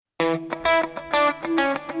Castellanos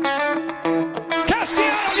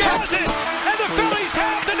has it, and the Phillies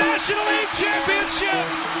have the National League Championship.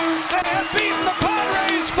 They have beaten the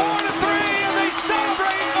Padres 4-3, and they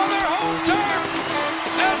celebrate on their home turf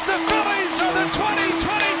as the Phillies are the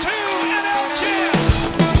 2022 NL champs.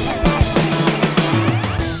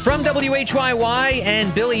 From WHYY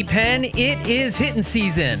and Billy Penn, it is Hittin'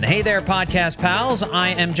 season. Hey there, podcast pals. I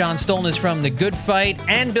am John Stolnis from The Good Phight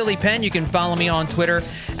and Billy Penn. You can follow me on Twitter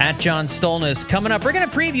at John Stolnis. Coming up, we're going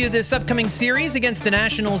to preview this upcoming series against the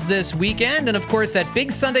Nationals this weekend, and of course, that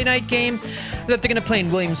big Sunday night game that they're going to play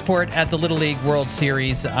in Williamsport at the Little League World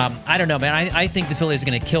Series. I don't know, man. I think the Phillies are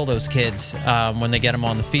going to kill those kids when they get them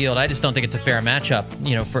on the field. I just don't think it's a fair matchup,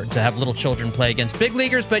 to have little children play against big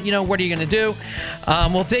leaguers, but, what are you going to do?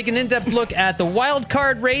 We'll take an in-depth look at the wild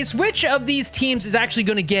card race. Which of these teams is actually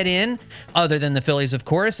going to get in, other than the Phillies, of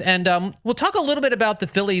course? And we'll talk a little bit about the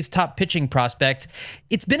Phillies' top pitching prospects.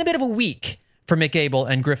 It's been a bit of a week for Mick Abel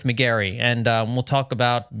and Griff McGarry, and we'll talk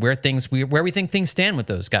about where we think things stand with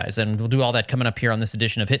those guys, and we'll do all that coming up here on this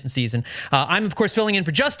edition of Hittin' Season. I'm, of course, filling in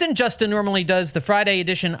for Justin. Justin normally does the Friday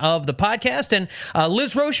edition of the podcast, and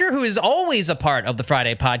Liz Roscher, who is always a part of the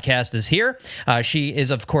Friday podcast, is here. She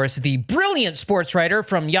is, of course, the brilliant sports writer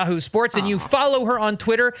from Yahoo Sports, and you follow her on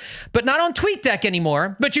Twitter, but not on TweetDeck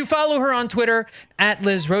anymore, but you follow her on Twitter at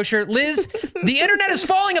Liz Roscher. Liz, the internet is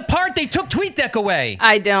falling apart. They took TweetDeck away.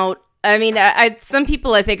 I don't. I mean, some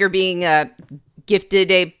people I think are being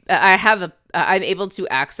gifted I'm able to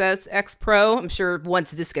access X Pro. I'm sure once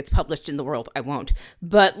this gets published in the world, I won't.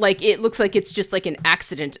 But it looks like it's just like an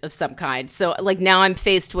accident of some kind. So now I'm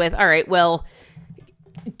faced with, all right, well,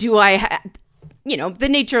 do I the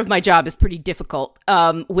nature of my job is pretty difficult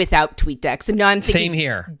without TweetDeck. So now I'm thinking, same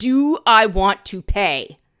here. Do I want to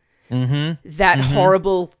pay that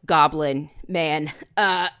horrible goblin man?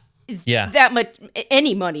 That much,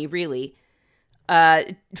 any money really,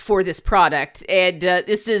 for this product, and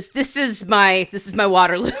this is my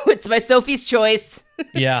Waterloo. It's my Sophie's Choice.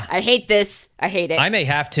 Yeah, I hate this. I hate it. I may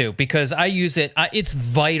have to, because I use it. It's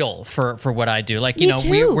vital for what I do.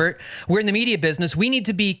 too. We're in the media business. We need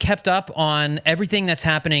to be kept up on everything that's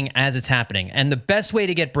happening as it's happening. And the best way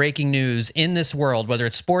to get breaking news in this world, whether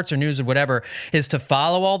it's sports or news or whatever, is to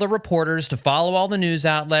follow all the reporters, to follow all the news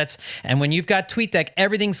outlets. And when you've got TweetDeck,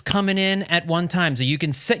 everything's coming in at one time. So you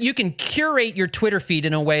can curate your Twitter feed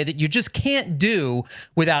in a way that you just can't do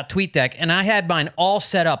without TweetDeck. And I had mine all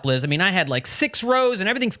set up, Liz. I mean, I had 6 rows and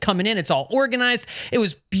everything's coming in. It's all organized. It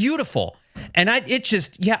was beautiful. And I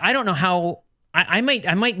don't know how. I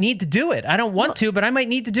might need to do it. I don't want to, but I might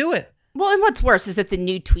need to do it. Well, and what's worse is that the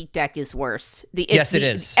new TweetDeck is worse. Yes, it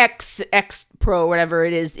is. X Pro, whatever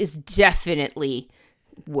it is definitely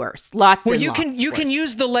worse. Lots well, and you lots can worse.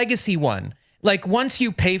 use the legacy one. Once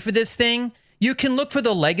you pay for this thing, you can look for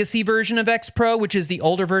the legacy version of X Pro, which is the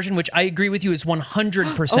older version, which I agree with you is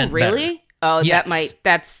 100% Oh, really? better. Oh,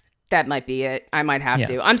 yes. That might be it. I might have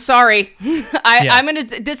to. I'm sorry.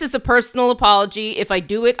 This is a personal apology. If I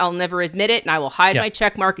do it, I'll never admit it, and I will hide my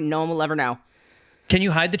check mark, and no one will ever know. Can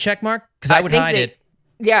you hide the check mark? Because I would hide it.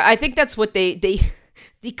 Yeah, I think that's what the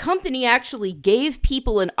company actually gave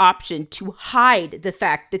people an option to hide the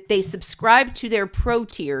fact that they subscribe to their pro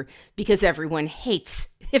tier because everyone hates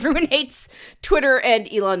Twitter and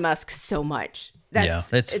Elon Musk so much.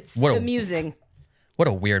 It's amusing. What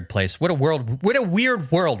a weird place. What a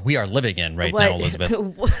weird world we are living in now, Elizabeth.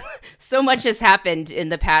 So much has happened in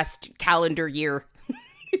the past calendar year.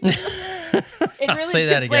 It really Say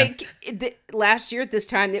that again. Last year at this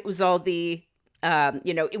time, it was all the,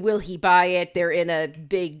 will he buy it? They're in a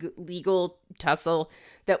big legal tussle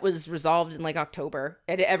that was resolved in October.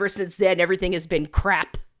 And ever since then, everything has been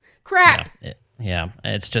crap. Yeah,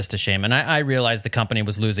 it's just a shame. And I realized the company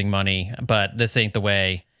was losing money, but this ain't the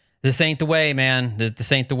way. This ain't the way, man.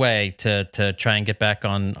 This ain't the way to try and get back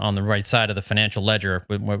on the right side of the financial ledger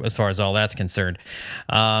as far as all that's concerned.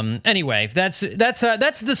 Anyway, that's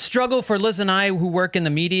the struggle for Liz and I, who work in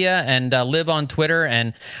the media and live on Twitter.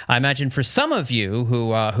 And I imagine for some of you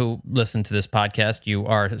who listen to this podcast, you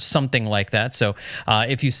are something like that. So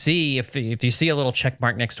if you see a little check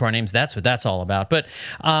mark next to our names, that's what that's all about. But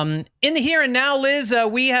in the here and now, Liz,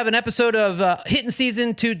 we have an episode of Hittin'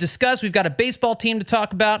 Season to discuss. We've got a baseball team to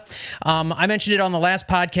talk about. I mentioned it on the last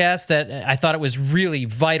podcast that I thought it was really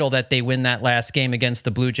vital that they win that last game against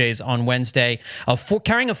the Blue Jays on Wednesday.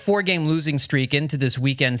 Carrying a 4-game losing streak into this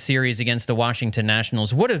weekend series against the Washington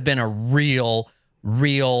Nationals would have been a real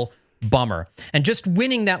bummer. And just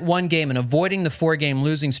winning that one game and avoiding the 4-game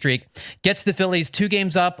losing streak gets the Phillies 2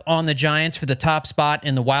 games up on the Giants for the top spot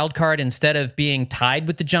in the wild card instead of being tied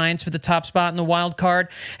with the Giants for the top spot in the wild card.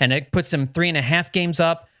 And it puts them 3.5 games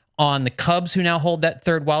up on the Cubs, who now hold that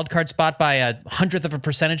third wild card spot by 1/100th of a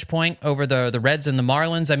percentage point over the Reds and the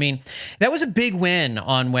Marlins. I mean, that was a big win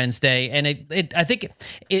on Wednesday, and I think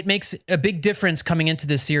it makes a big difference coming into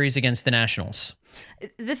this series against the Nationals.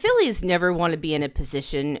 The Phillies never want to be in a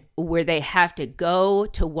position where they have to go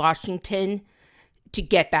to Washington to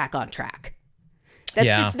get back on track. That's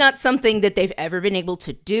just not something that they've ever been able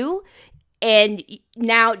to do. And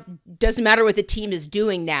now, doesn't matter what the team is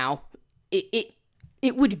doing now,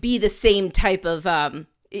 it would be the same type of,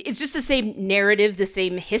 it's just the same narrative, the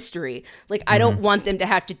same history. Like, I don't want them to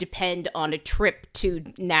have to depend on a trip to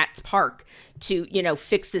Nats Park to,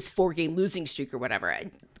 fix this 4-game losing streak or whatever.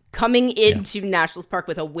 Coming into Nationals Park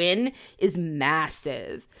with a win is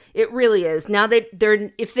massive. It really is. Now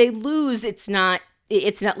if they lose, it's not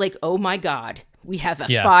like, oh my God, we have a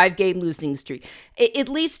 5-game losing streak. At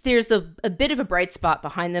least there's a bit of a bright spot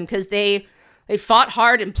behind them because they fought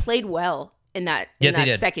hard and played well in that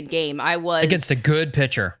second game. I was against a good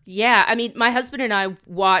pitcher. Yeah, I mean, my husband and I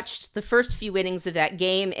watched the first few innings of that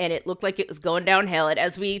game, and it looked like it was going downhill. And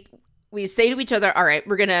as we say to each other, all right,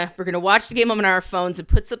 we're gonna watch the game on our phones and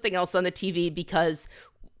put something else on the TV because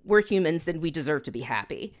we're humans and we deserve to be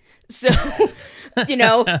happy. So,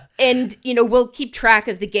 we'll keep track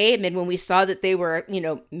of the game. And when we saw that they were,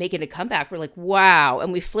 making a comeback, we're like, wow.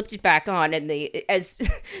 And we flipped it back on. And as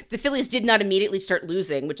the Phillies did not immediately start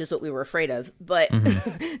losing, which is what we were afraid of, but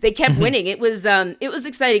they kept winning. It was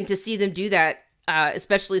exciting to see them do that,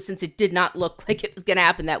 especially since it did not look like it was going to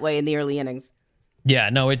happen that way in the early innings.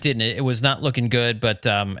 Yeah, no, it didn't. It was not looking good, but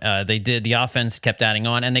they did. The offense kept adding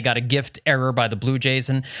on, and they got a gift error by the Blue Jays.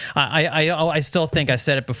 And I still think, I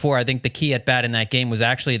said it before, I think the key at bat in that game was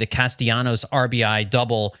actually the Castellanos RBI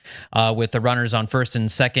double with the runners on first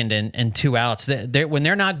and second and 2 outs. When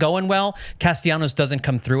they're not going well, Castellanos doesn't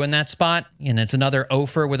come through in that spot, and it's another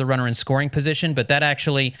offer with a runner in scoring position, but that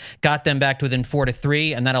actually got them back to within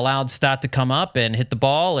 4-3, and that allowed Stott to come up and hit the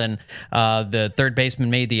ball, and the third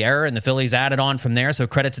baseman made the error, and the Phillies added on from there, so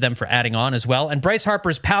credit to them for adding on as well. And Bryce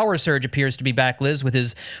Harper's power surge appears to be back, Liz, with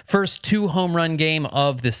his first 2-home run game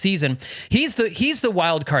of the season. He's the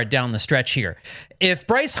wild card down the stretch here. If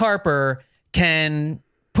Bryce Harper can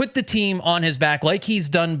put the team on his back like he's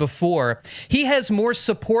done before, he has more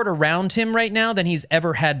support around him right now than he's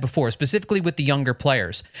ever had before, specifically with the younger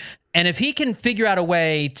players. And if he can figure out a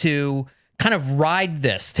way to kind of ride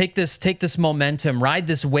this, take this momentum, ride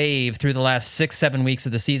this wave through the last 6-7 weeks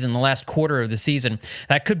of the season, the last quarter of the season,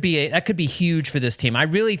 that could be huge for this team. I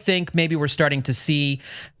really think maybe we're starting to see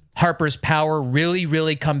Harper's power really,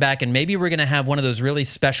 really come back, and maybe we're going to have one of those really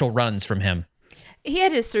special runs from him. He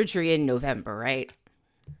had his surgery in November, right?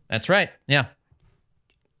 That's right. Yeah.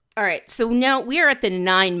 All right. So now we are at the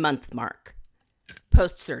 9-month mark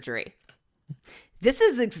post-surgery. This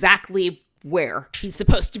is exactly where he's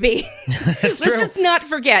supposed to be. Let's just not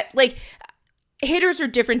forget, like, hitters are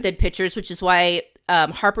different than pitchers, which is why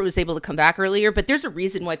Harper was able to come back earlier. But there's a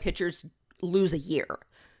reason why pitchers lose a year.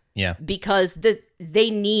 Yeah. Because they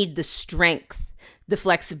need the strength, the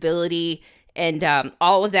flexibility, and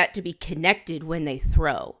all of that to be connected when they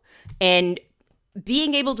throw. And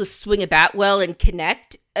being able to swing a bat well and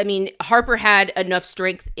connect, I mean, Harper had enough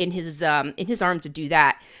strength in his arm to do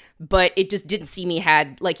that. But it just didn't seem he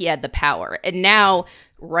had the power. And now,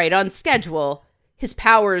 right on schedule, his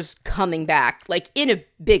power's coming back, like, in a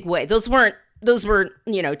big way. Those weren't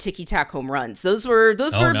ticky-tack home runs. Those were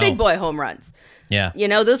big boy home runs. Yeah.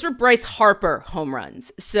 Those were Bryce Harper home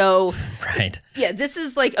runs. So, right. Yeah, this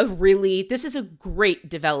is a great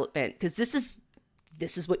development, because this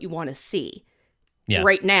is what you want to see. Yeah.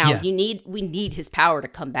 Right now, yeah. We need his power to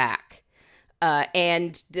come back.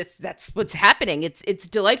 And that's what's happening. It's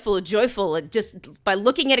delightful and joyful. And just by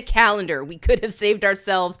looking at a calendar, we could have saved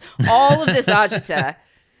ourselves all of this agita.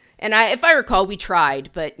 And if I recall, we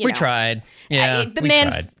tried, but we tried. Yeah,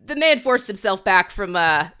 the man forced himself back from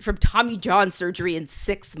Tommy John surgery in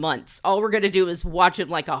 6 months. All we're gonna do is watch him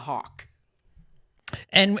like a hawk.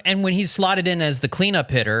 And when he's slotted in as the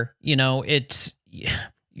cleanup hitter, it's.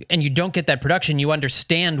 And you don't get that production, you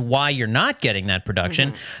understand why you're not getting that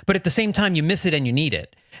production, but at the same time, you miss it and you need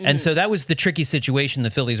it. And so that was the tricky situation the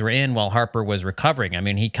Phillies were in while Harper was recovering. I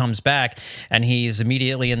mean, he comes back and he's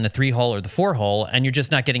immediately in the 3-hole or the 4-hole, and you're just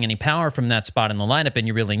not getting any power from that spot in the lineup, and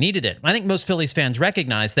you really needed it. I think most Phillies fans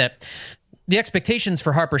recognize that the expectations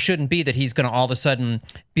for Harper shouldn't be that he's going to all of a sudden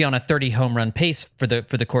be on a 30 home run pace for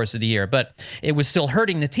the course of the year, but it was still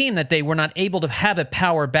hurting the team that they were not able to have a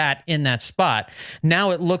power bat in that spot. Now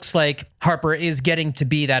it looks like Harper is getting to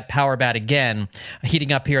be that power bat again,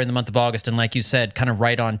 heating up here in the month of August, and like you said, kind of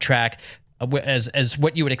right on track. as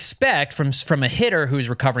what you would expect from a hitter who's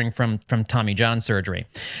recovering from Tommy John surgery.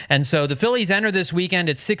 And so the Phillies enter this weekend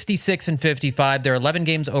at 66-55. They're 11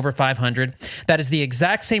 games over 500. That is the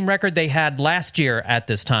exact same record they had last year at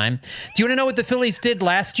this time. Do you want to know what the Phillies did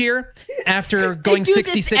last year after going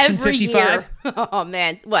 66-55? Oh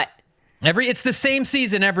man, what? It's the same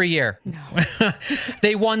season every year. No.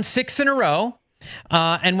 They won 6 in a row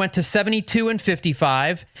and went to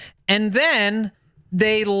 72-55, and then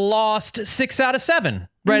they lost 6 out of 7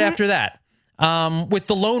 right after that. With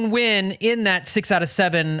the lone win in that 6 out of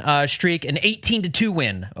 7 streak, an 18-2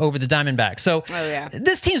 win over the Diamondbacks. So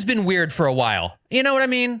this team's been weird for a while. You know what I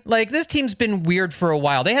mean? Like, this team's been weird for a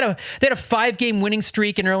while. They had a 5-game winning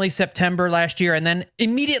streak in early September last year, and then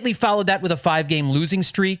immediately followed that with a 5-game losing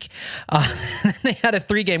streak. They had a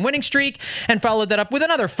 3-game winning streak and followed that up with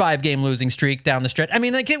another 5-game losing streak down the stretch. I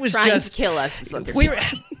mean, like, it was trying to kill us is what they're doing.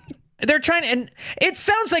 They're trying, and it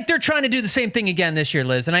sounds like they're trying to do the same thing again this year,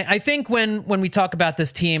 Liz. And I think when we talk about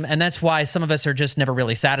this team, and that's why some of us are just never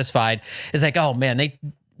really satisfied, is like, oh man,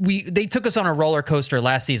 they took us on a roller coaster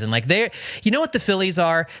last season. Like you know what the Phillies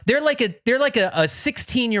are? They're like a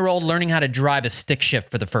 16-year-old learning how to drive a stick shift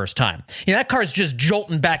for the first time. You know, that car's just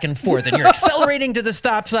jolting back and forth, and you're accelerating to the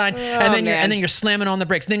stop sign, and then you're slamming on the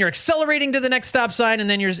brakes. And then you're accelerating to the next stop sign, and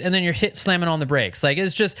then you're slamming on the brakes. Like,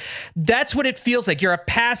 it's just, that's what it feels like. You're a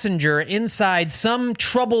passenger inside some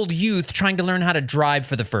troubled youth trying to learn how to drive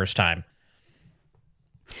for the first time.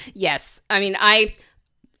 Yes, I mean, I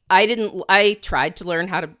tried to learn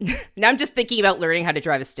how to, now I'm just thinking about learning how to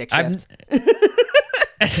drive a stick shift.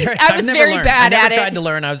 I was very bad at it. I never tried to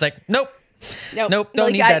learn. I was like, nope,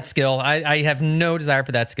 don't need that skill. I have no desire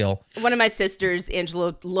for that skill. One of my sisters,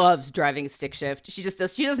 Angela, loves driving a stick shift. She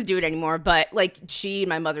doesn't do it anymore, but like, she and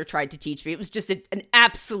my mother tried to teach me. It was just an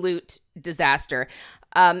absolute disaster.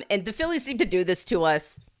 And the Phillies seem to do this to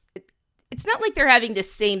us. It's not like they're having the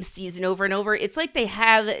same season over and over. It's like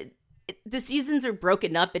the seasons are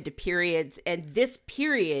broken up into periods, and this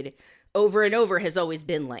period over and over has always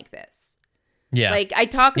been like this. Yeah. Like, I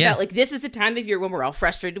talk about, like, this is the time of year when we're all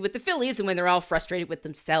frustrated with the Phillies and when they're all frustrated with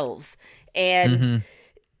themselves. And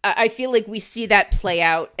I feel like we see that play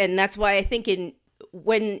out. And that's why I think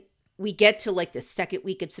when we get to like the second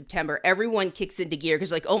week of September, everyone kicks into gear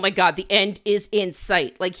because, like, oh my God, the end is in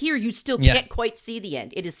sight. Like, here, you still can't quite see the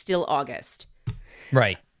end. It is still August.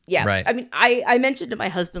 Right. Yeah. Right. I mean, I mentioned to my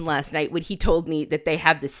husband last night when he told me that they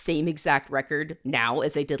have the same exact record now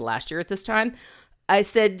as they did last year at this time. I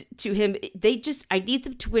said to him, I need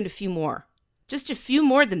them to win a few more. Just a few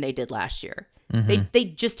more than they did last year. They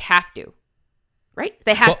just have to. Right?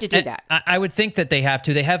 They have to do that. I would think that they have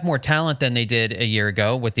to. They have more talent than they did a year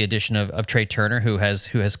ago with the addition of Trey Turner, who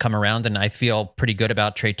has come around, and I feel pretty good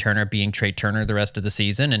about Trey Turner being Trey Turner the rest of the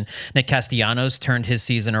season. And Nick Castellanos turned his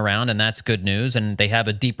season around, and that's good news. And they have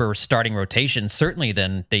a deeper starting rotation, certainly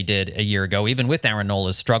than they did a year ago. Even with Aaron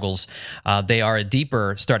Nola's struggles, they are a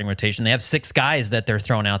deeper starting rotation. They have 6 guys that they're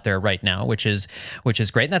throwing out there right now, which is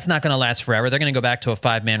great. And that's not going to last forever. They're going to go back to a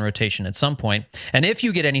 5-man rotation at some point. And if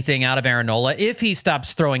you get anything out of Aaron Nola, if he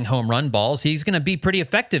stops throwing home run balls, he's going to be pretty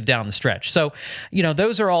effective down the stretch. So, you know,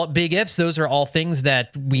 those are all big ifs. Those are all things that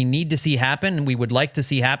we need to see happen and we would like to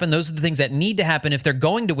see happen. Those are the things that need to happen if they're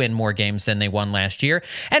going to win more games than they won last year.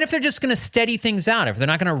 And if they're just going to steady things out, if they're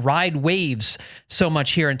not going to ride waves so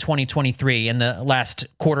much here in 2023 in the last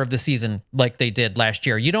quarter of the season like they did last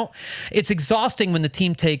year. It's exhausting when the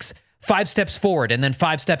team takes 5 steps forward and then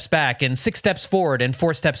 5 steps back and 6 steps forward and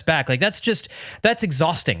 4 steps back. Like, that's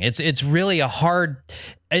exhausting. It's really a hard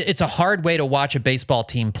way to watch a baseball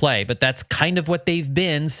team play, but that's kind of what they've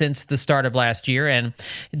been since the start of last year. And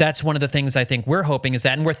that's one of the things I think we're hoping is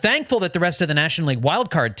that, and we're thankful that the rest of the National League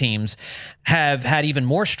wildcard teams have had even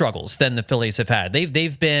more struggles than the Phillies have had.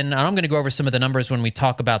 They've been, and I'm going to go over some of the numbers when we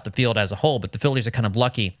talk about the field as a whole, but the Phillies are kind of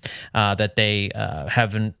lucky that they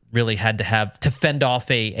haven't really had to fend off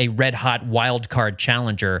a red-hot wild-card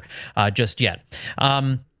challenger just yet.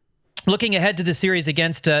 Looking ahead to the series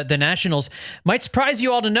against the Nationals, might surprise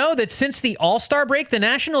you all to know that since the All-Star break, the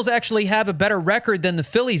Nationals actually have a better record than the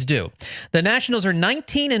Phillies do. The Nationals are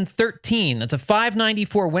 19-13. That's a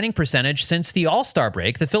 .594 winning percentage since the All-Star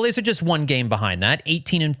break. The Phillies are just 1 game behind that,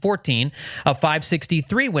 18-14, a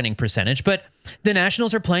 .563 winning percentage. But the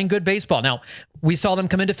Nationals are playing good baseball. Now, we saw them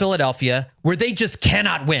come into Philadelphia where they just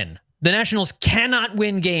cannot win. The Nationals cannot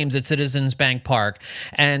win games at Citizens Bank Park,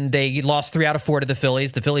 and they lost 3 out of 4 to the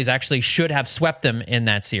Phillies. The Phillies actually should have swept them in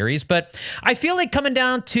that series, but I feel like coming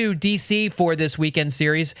down to D.C. for this weekend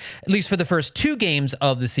series, at least for the first 2 games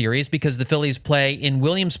of the series, because the Phillies play in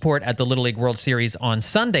Williamsport at the Little League World Series on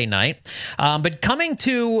Sunday night. But coming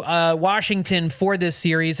to Washington for this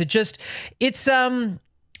series, I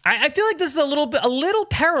feel like this is a little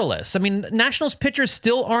perilous. I mean, Nationals pitchers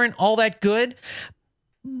still aren't all that good,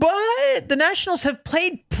 but the Nationals have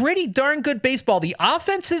played pretty darn good baseball. The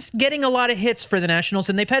offense is getting a lot of hits for the Nationals,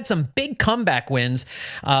 and they've had some big comeback wins,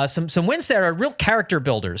 some wins that are real character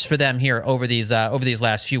builders for them here over these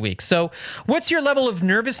last few weeks. So, what's your level of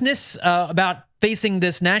nervousness about facing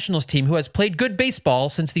this Nationals team who has played good baseball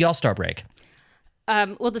since the All-Star break?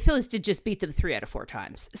 Well, the Phillies did just beat them 3 out of 4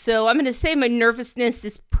 times. So I'm going to say my nervousness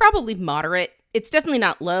is probably moderate. It's definitely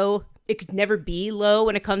not low. It could never be low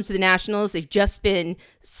when it comes to the Nationals. They've just been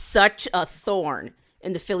such a thorn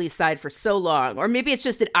in the Phillies side for so long. Or maybe it's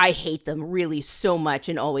just that I hate them really so much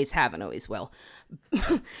and always have and always will.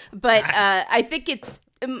 But I think it's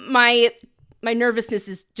my nervousness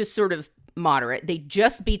is just sort of moderate. They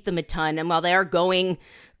just beat them a ton. And while they are going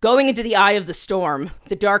into the eye of the storm,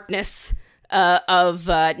 the darkness of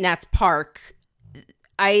Nats Park,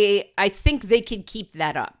 I think they can keep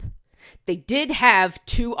that up. They did have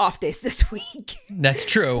 2 off days this week. That's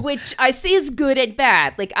true. Which I see is good and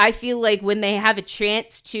bad. Like, I feel like when they have a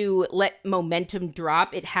chance to let momentum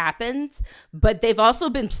drop, it happens. But they've also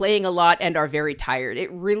been playing a lot and are very tired.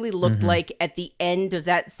 It really looked like at the end of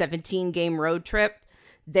that 17-game road trip,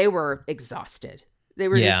 they were exhausted. They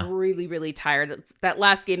were just really, really tired. That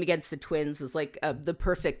last game against the Twins was like the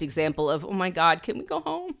perfect example of, oh my God, can we go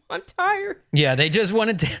home? I'm tired. Yeah, they just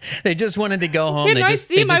wanted to go home. Can I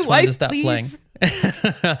see my wife, please?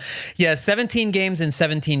 Playing. Yeah, 17 games in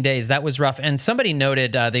 17 days. That was rough. And somebody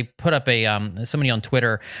noted they put up somebody on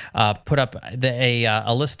Twitter put up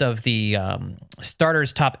a list of the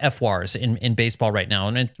starters' top FWARs in baseball right now,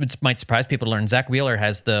 and it might surprise people to learn Zach Wheeler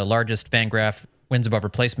has the largest Fangraph wins above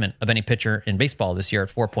replacement of any pitcher in baseball this year at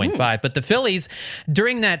 4.5. But the Phillies,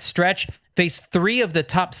 during that stretch, faced 3 of the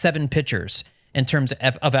top 7 pitchers in terms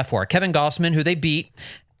of FWAR. Kevin Gossman, who they beat,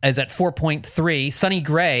 is at 4.3. Sonny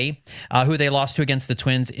Gray, who they lost to against the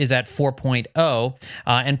Twins, is at 4.0.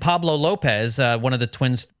 And Pablo Lopez, one of the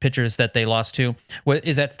Twins pitchers that they lost to,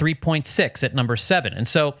 is at 3.6 at number 7. And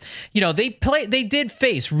so, they did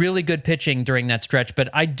face really good pitching during that stretch, but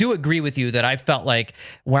I do agree with you that I felt like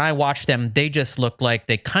when I watched them, they just looked like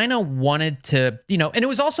they kind of wanted to, and it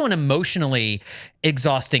was also an emotionally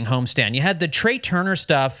exhausting homestand. You had the Trey Turner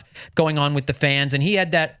stuff going on with the fans, and he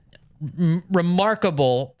had that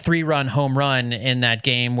remarkable 3-run home run in that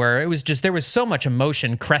game where it was just, there was so much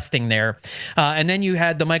emotion cresting there. And then you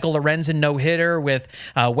had the Michael Lorenzen no-hitter with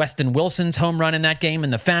Weston Wilson's home run in that game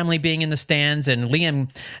and the family being in the stands and Liam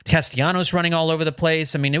Castellanos running all over the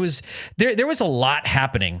place. I mean, it was, there was a lot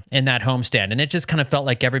happening in that homestand, and it just kind of felt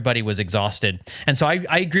like everybody was exhausted. And so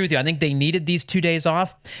I agree with you. I think they needed these 2 days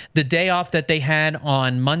off. The day off that they had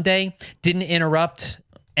on Monday didn't interrupt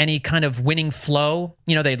any kind of winning flow.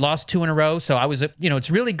 They'd lost 2 in a row. So it's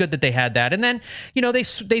really good that they had that. And then, they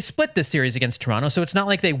split this series against Toronto. So it's not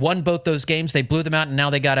like they won both those games. They blew them out and now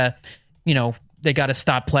they got to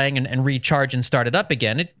stop playing and recharge and start it up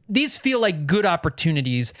again. These feel like good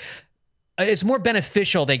opportunities. It's more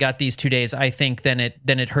beneficial they got these 2 days, I think, than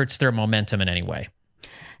it hurts their momentum in any way.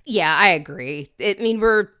 Yeah, I agree.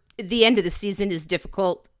 The end of the season is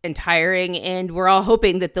difficult and tiring, and we're all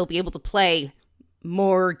hoping that they'll be able to play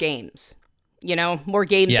more games,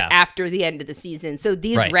 after the end of the season. So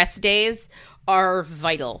these rest days are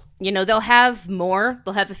vital. They'll have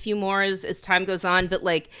a few more as time goes on, but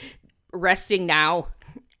like resting now,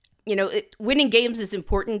 winning games is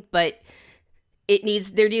important, but there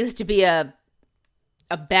needs to be a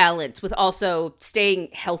balance with also staying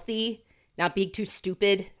healthy, not being too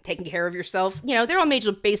stupid, taking care of yourself. They're all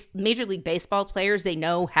Major League Baseball players. They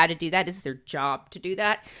know how to do that. It's their job to do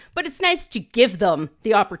that. But it's nice to give them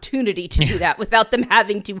the opportunity to do that without them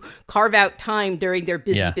having to carve out time during their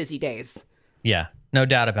busy days. Yeah. No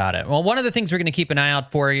doubt about it. Well, one of the things we're going to keep an eye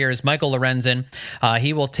out for here is Michael Lorenzen.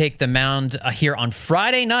 He will take the mound here on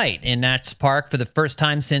Friday night in Nats Park for the first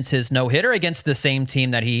time since his no-hitter against the same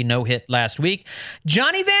team that he no-hit last week.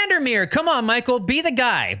 Johnny Vandermeer. Come on, Michael. Be the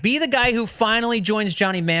guy. Be the guy who finally joins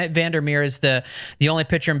Johnny Vandermeer as the only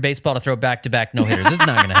pitcher in baseball to throw back-to-back no-hitters. It's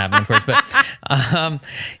not going to happen, of course. But,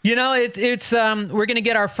 we're going to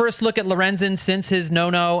get our first look at Lorenzen since his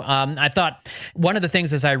no-no. I thought one of the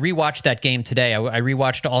things as I rewatched that game today, I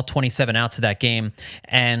rewatched all 27 outs of that game,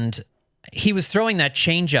 and he was throwing that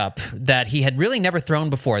changeup that he had really never thrown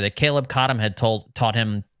before, that Caleb Cottom had taught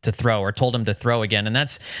him to throw, or told him to throw again. And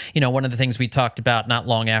that's, one of the things we talked about not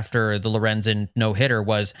long after the Lorenzen no-hitter,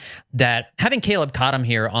 was that having Caleb Cottom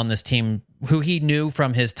here on this team, who he knew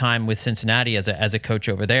from his time with Cincinnati as a coach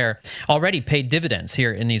over there, already paid dividends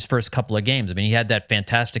here in these first couple of games. I mean, he had that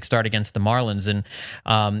fantastic start against the Marlins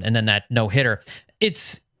and then that no-hitter.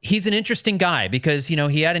 He's an interesting guy because,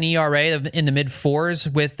 he had an ERA in the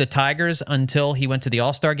mid-4s with the Tigers until he went to the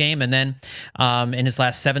All-Star game. And then in his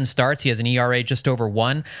last 7 starts, he has an ERA just over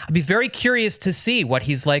 1. I'd be very curious to see what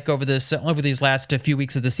he's like over these last few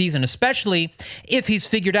weeks of the season, especially if he's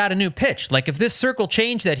figured out a new pitch. Like if this circle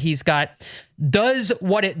change that he's got does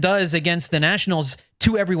what it does against the Nationals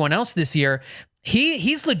to everyone else this year,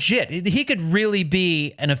 He's legit. He could really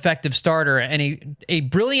be an effective starter, and a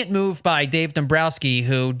brilliant move by Dave Dombrowski,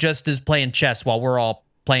 who just is playing chess while we're all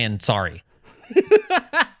playing sorry.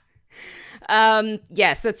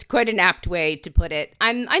 Yes, that's quite an apt way to put it.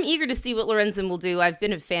 I'm eager to see what Lorenzen will do. I've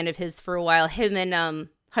been a fan of his for a while. Him and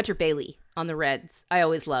Hunter Bailey on the Reds, I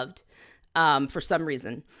always loved for some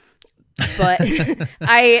reason. But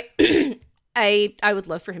I would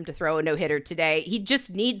love for him to throw a no-hitter today. He just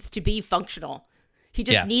needs to be functional. He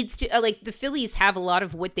just needs to, the Phillies have a lot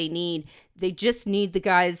of what they need. They just need the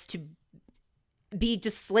guys to be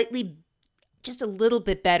just a little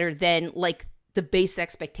bit better than like the base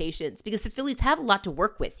expectations, because the Phillies have a lot to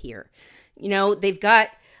work with here. They've got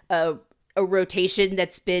a rotation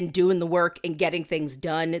that's been doing the work and getting things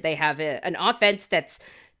done. They have an offense that's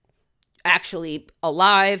actually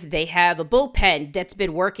alive. They have a bullpen that's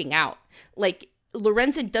been working out. Like,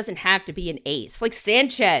 Lorenzen doesn't have to be an ace. Like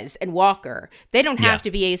Sanchez and Walker, they don't have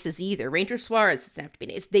to be aces either. Ranger Suarez doesn't have to be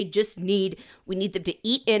an ace. We need them to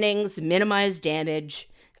eat innings, minimize damage,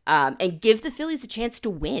 and give the Phillies a chance to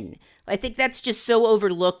win. I think that's just so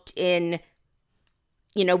overlooked in,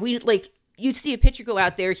 you see a pitcher go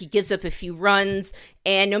out there, he gives up a few runs,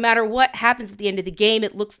 and no matter what happens at the end of the game,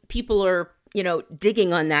 it looks, people are,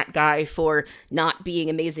 digging on that guy for not being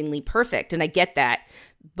amazingly perfect. And I get that,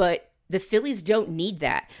 but the Phillies don't need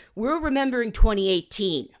that. We're remembering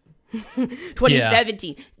 2018,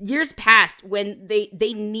 2017, years past when they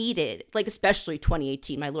needed, like especially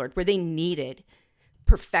 2018, my Lord, where they needed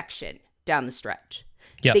perfection down the stretch.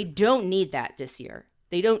 Yep. They don't need that this year.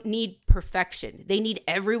 They don't need perfection. They need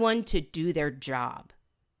everyone to do their job.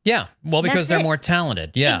 Yeah, well, because they're more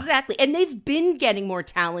talented. Yeah, exactly. And they've been getting more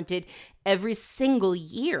talented every single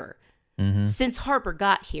year since Harper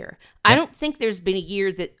got here. Yep. I don't think there's been a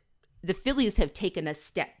year that the Phillies have taken a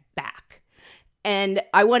step back. And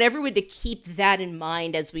I want everyone to keep that in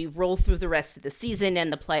mind as we roll through the rest of the season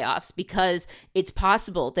and the playoffs, because it's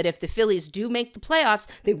possible that if the Phillies do make the playoffs,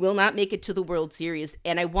 they will not make it to the World Series.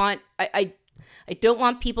 And I don't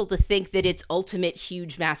want people to think that it's ultimate,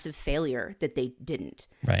 huge, massive failure that they didn't.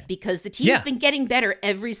 Right. Because the team's been getting better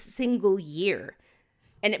every single year.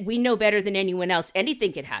 And we know better than anyone else,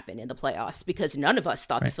 anything could happen in the playoffs, because none of us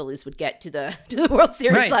thought the Phillies would get to the World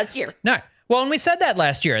Series last year. No. Well, and we said that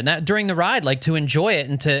last year, and that during the ride, like to enjoy it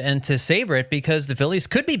and to savor it, because the Phillies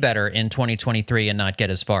could be better in 2023 and not get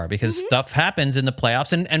as far, because stuff happens in the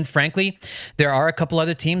playoffs, and frankly, there are a couple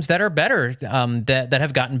other teams that are better, that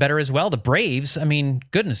have gotten better as well. The Braves, I mean,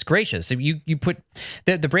 goodness gracious, if you put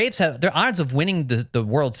the Braves have their odds of winning the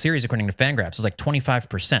World Series according to Fangraphs is like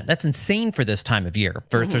 25%. That's insane for this time of year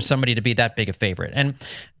for somebody to be that big a favorite.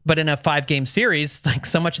 But in a 5-game series, like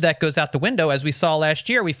so much of that goes out the window, as we saw last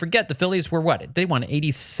year. We forget the Phillies were what? They won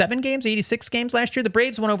 87 games, 86 games last year. The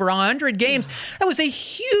Braves won over 100 games. That was a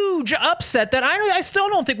huge upset that I still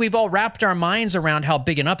don't think we've all wrapped our minds around how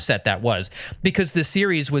big an upset that was, because the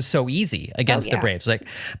series was so easy against the Braves.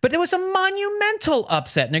 But it was a monumental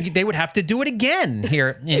upset. And they would have to do it again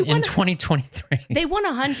here in 2023. They won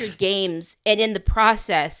 100 games, and in the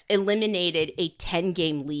process eliminated a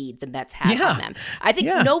 10-game lead the Mets had on them. I think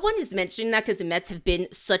no one is mentioning that because the Mets have been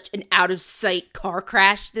such an out-of-sight car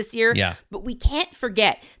crash this year. Yeah. But we can't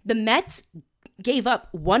forget, the Mets gave up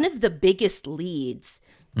one of the biggest leads,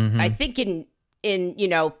 I think, in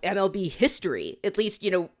MLB history, at least,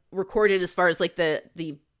 recorded as far as like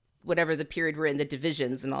the whatever the period we're in, the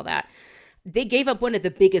divisions and all that. They gave up one of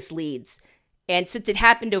the biggest leads. And since it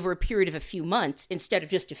happened over a period of a few months instead of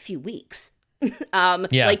just a few weeks,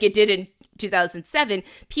 like it did in 2007,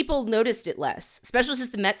 people noticed it less, especially since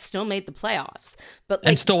the Mets still made the playoffs.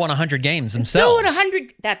 And still won 100 games themselves. Still won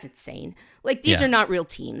 100. That's insane. Like, these are not real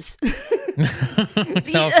teams.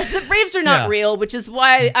 The Braves are not real, which is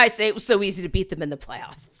why I say it was so easy to beat them in the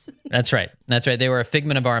playoffs. That's right. That's right. They were a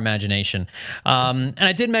figment of our imagination. And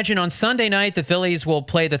I did mention on Sunday night, the Phillies will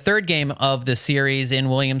play the third game of the series in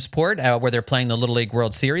Williamsport, where they're playing the Little League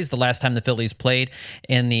World Series. The last time the Phillies played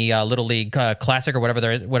in the Little League Classic, or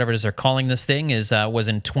whatever it is they're calling this thing, was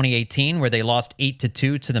in 2018, where they lost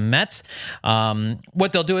 8-2 to the Mets.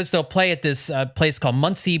 What they'll do is they'll play at this place called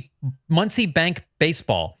Muncie Bank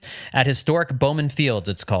Baseball at historic Bowman Fields,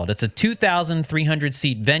 it's called. It's a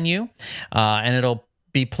 2,300-seat venue, and it'll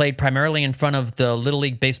be played primarily in front of the Little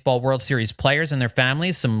League Baseball World Series players and their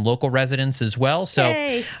families, some local residents as well. So,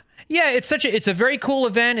 Yay. Yeah, it's a very cool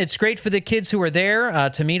event. It's great for the kids who are there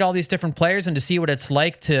to meet all these different players and to see what it's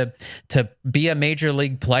like to be a major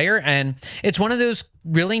league player. And it's one of those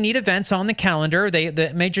really neat events on the calendar.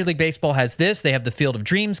 The Major League Baseball has this. They have the Field of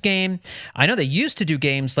Dreams game. I know they used to do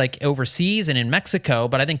games like overseas and in Mexico,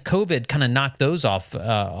 but I think COVID kind of knocked those off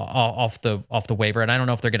the waiver, and I don't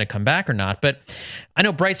know if they're going to come back or not. But I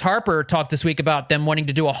know Bryce Harper talked this week about them wanting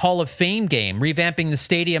to do a Hall of Fame game, revamping the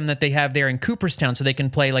stadium that they have there in Cooperstown so they can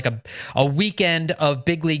play like a weekend of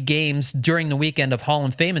big league games during the weekend of Hall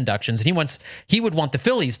of Fame inductions. And he would want the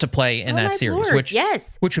Phillies to play in that series, Lord,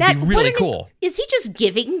 which would be really cool. Is he just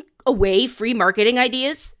giving away free marketing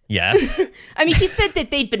ideas? Yes. I mean, he said that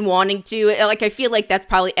they'd been wanting to. Like, I feel like that's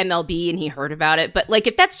probably MLB and he heard about it. But, like,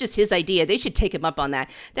 if that's just his idea, they should take him up on that.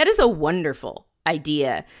 That is a wonderful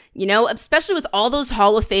idea, especially with all those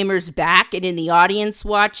Hall of Famers back and in the audience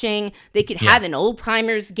watching. They could have an old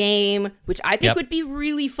timers game, which I think would be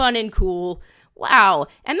really fun and cool. Wow.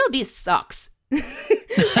 MLB sucks.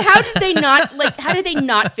 How did they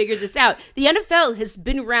not figure this out? The NFL has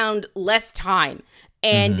been around less time,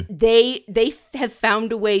 and they have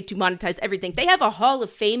found a way to monetize everything. They have a Hall of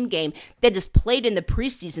Fame game that is played in the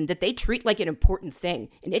preseason that they treat like an important thing,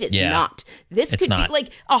 and it is not. This could be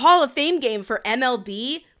like a Hall of Fame game for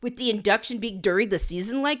MLB with the induction being during the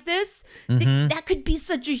season like this. That could be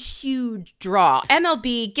such a huge draw.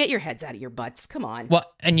 MLB, get your heads out of your butts. Come on.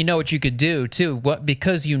 Well, and you know what you could do too?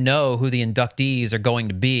 Because you know who the inductees are going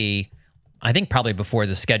to be, I think probably before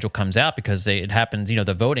the schedule comes out, because it happens,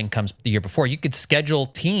 the voting comes the year before. You could schedule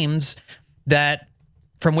teams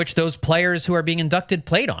from which those players who are being inducted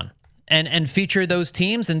played on, and feature those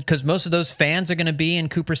teams, and because most of those fans are going to be in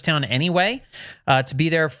Cooperstown anyway, to be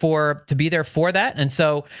there for that. And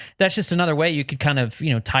so that's just another way you could kind of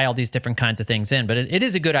tie all these different kinds of things in. But it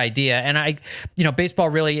is a good idea, and baseball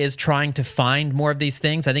really is trying to find more of these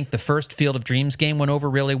things. I think the first Field of Dreams game went over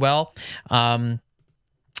really well.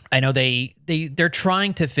 I know they're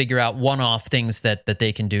trying to figure out one-off things that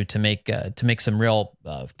they can do to make some real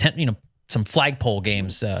some flagpole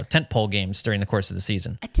games, tent pole games during the course of the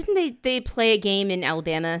season. Didn't they play a game in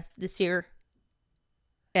Alabama this year?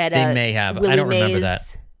 They may have. Willie I don't Mays. remember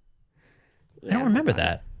that. I don't remember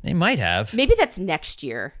that. They might have. Maybe that's next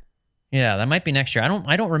year. Yeah, that might be next year.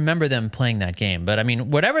 I don't remember them playing that game, but I mean,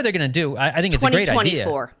 whatever they're going to do, I think it's a great idea.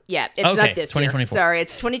 2024. Yeah, it's not this year. Sorry,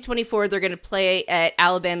 it's 2024. They're going to play at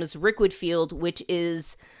Alabama's Rickwood Field, which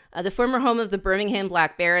is the former home of the Birmingham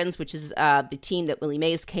Black Barons, which is the team that Willie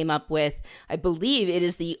Mays came up with. I believe it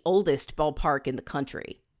is the oldest ballpark in the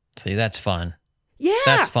country. See, that's fun. Yeah.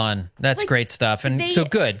 That's fun. That's great stuff. And so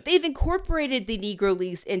good. They've incorporated the Negro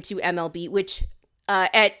Leagues into MLB, which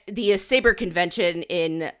at the Sabre convention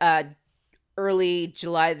in early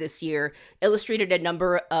July this year illustrated a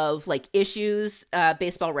number of issues.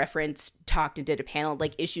 Baseball Reference talked and did a panel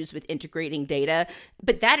issues with integrating data,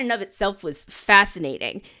 but that in of itself was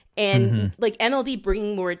fascinating. And MLB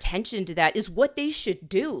bringing more attention to that is what they should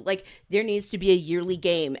do. There needs to be a yearly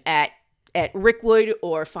game at Rickwood,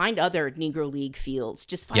 or find other Negro League fields.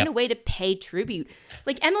 Just find a way to pay tribute.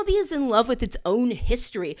 MLB is in love with its own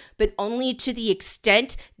history, but only to the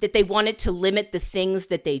extent that they wanted to limit the things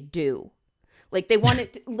that they do. They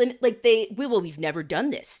wanted to limit, we've never done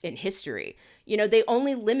this in history. They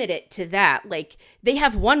only limit it to that. They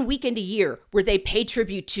have one weekend a year where they pay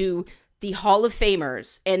tribute to the Hall of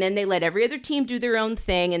Famers, and then they let every other team do their own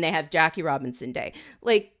thing, and they have Jackie Robinson Day.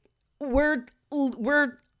 We're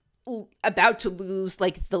about to lose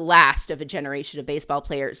the last of a generation of baseball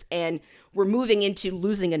players, and we're moving into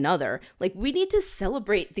losing another. We need to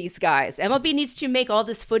celebrate these guys. MLB needs to make all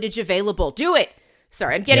this footage available. Do it.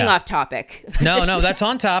 Sorry, I'm getting off topic. No, that's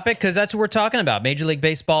on topic, because that's what we're talking about. Major League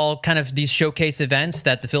Baseball, kind of these showcase events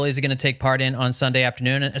that the Phillies are going to take part in on Sunday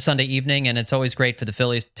evening, and it's always great for the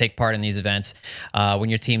Phillies to take part in these events when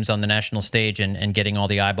your team's on the national stage and getting all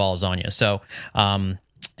the eyeballs on you. So, and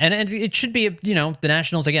it should be, the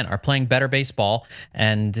Nationals, again, are playing better baseball,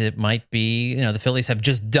 and it might be, the Phillies have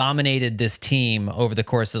just dominated this team over the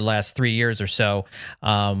course of the last 3 years or so.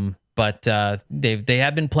 but they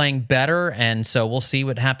have been playing better, and so we'll see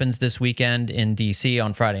what happens this weekend in D.C.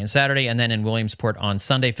 on Friday and Saturday, and then in Williamsport on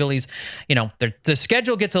Sunday. Phillies, the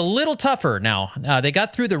schedule gets a little tougher now. They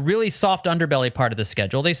got through the really soft underbelly part of the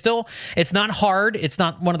schedule. It's not hard. It's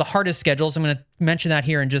not one of the hardest schedules. I'm going to mention that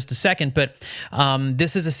here in just a second, but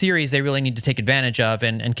this is a series they really need to take advantage of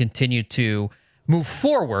and continue to move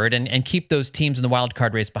forward and keep those teams in the wild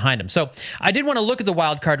card race behind them. So I did want to look at the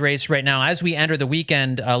wild card race right now as we enter the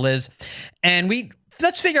weekend, Liz, and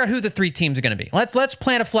let's figure out who the 3 teams are going to be. Let's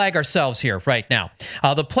plant a flag ourselves here right now.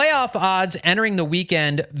 The playoff odds entering the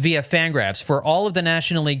weekend via Fangraphs for all of the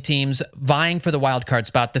National League teams vying for the wild card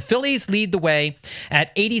spot. The Phillies lead the way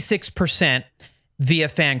at 86%. Via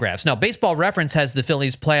Fangraphs. Now, Baseball Reference has the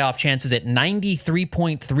Phillies' playoff chances at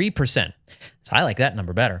 93.3%. So I like that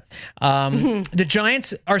number better. The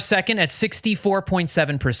Giants are second at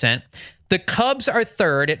 64.7%. The Cubs are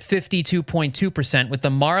third at 52.2%, with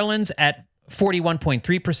the Marlins at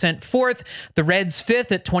 41.3%. Fourth, the Reds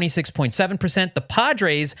fifth at 26.7%. The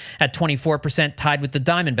Padres at 24%, tied with the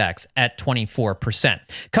Diamondbacks at 24%.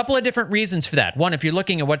 Couple of different reasons for that. One, if you're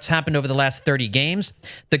looking at what's happened over the last 30 games,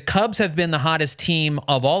 the Cubs have been the hottest team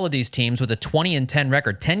of all of these teams with a 20-10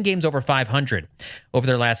 record, 10 games over 500 over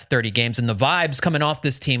their last 30 games. And the vibes coming off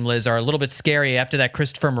this team, Liz, are a little bit scary after that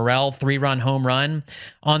Christopher Morel 3-run home run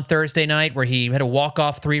on Thursday night, where he had a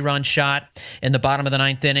walk-off 3-run shot in the bottom of the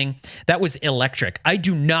 9th inning. That was electric. I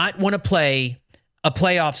do not want to play a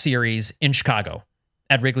playoff series in Chicago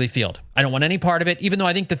at Wrigley Field. I don't want any part of it, even though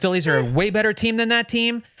I think the Phillies are a way better team than that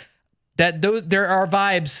team. There are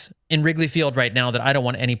vibes in Wrigley Field right now that I don't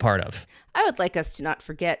want any part of. I would like us to not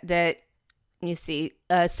forget that,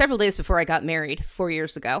 several days before I got married 4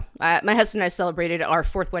 years ago, my husband and I celebrated our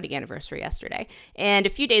 4th wedding anniversary yesterday. And a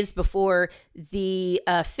few days before, the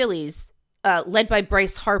Phillies, led by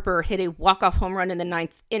Bryce Harper, hit a walk-off home run in the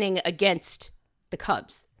 9th inning against the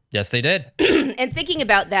Cubs. Yes, they did. And thinking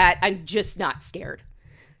about that, I'm just not scared.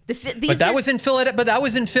 That was in Philly. That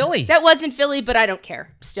was in Philly, but I don't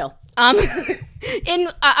care still.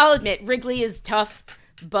 I'll admit, Wrigley is tough,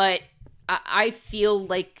 but I feel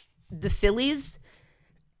like the Phillies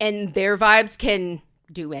and their vibes can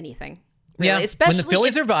do anything. Really. Yeah, especially when the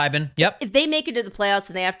Phillies are vibing. Yep. If they make it to the playoffs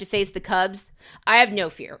and they have to face the Cubs, I have no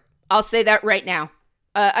fear. I'll say that right now.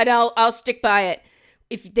 And I'll stick by it.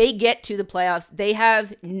 If they get to the playoffs, they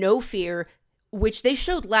have no fear, which they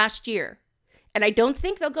showed last year. And I don't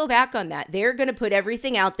think they'll go back on that. They're going to put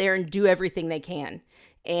everything out there and do everything they can.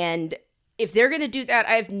 And if they're going to do that,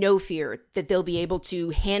 I have no fear that they'll be able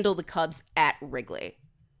to handle the Cubs at Wrigley.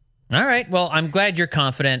 All right. Well, I'm glad you're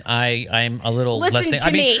confident. I'm a little Listen less.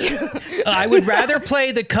 to me. I would rather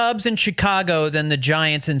play the Cubs in Chicago than the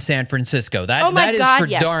Giants in San Francisco. That is for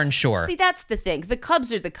darn sure. See, that's the thing. The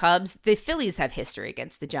Cubs are the Cubs. The Phillies have history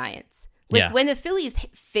against the Giants. When the Phillies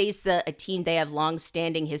face a team they have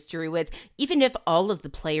long-standing history with, even if all of the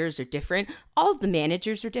players are different, all of the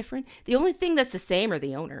managers are different, the only thing that's the same are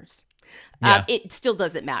the owners. Yeah. It still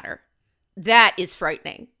doesn't matter. That is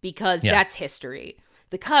frightening because that's history.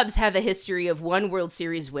 The Cubs have a history of one World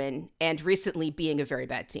Series win and recently being a very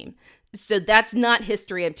bad team. So that's not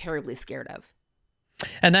history I'm terribly scared of.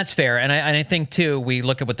 And that's fair. And I think, too, we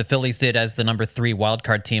look at what the Phillies did as the number 3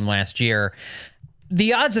 wildcard team last year.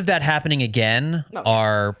 The odds of that happening again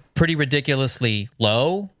are pretty ridiculously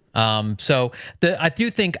low. So I do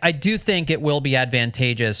think it will be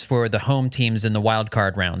advantageous for the home teams in the wild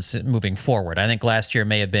card rounds moving forward. I think last year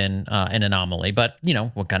may have been an anomaly, but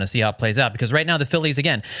we'll kind of see how it plays out, because right now the Phillies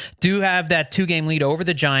again do have that 2-game lead over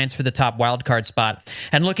the Giants for the top wild card spot.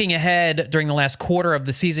 And looking ahead during the last quarter of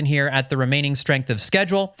the season here at the remaining strength of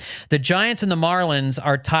schedule, the Giants and the Marlins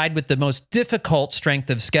are tied with the most difficult strength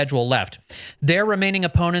of schedule left. Their remaining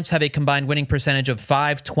opponents have a combined winning percentage of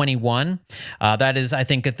 .521. That is, I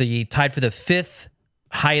think, tied for the 5th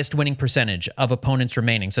highest winning percentage of opponents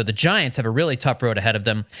remaining. So the Giants have a really tough road ahead of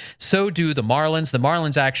them. So do the Marlins. The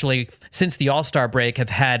Marlins actually, since the All-Star break, have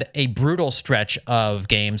had a brutal stretch of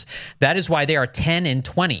games. That is why they are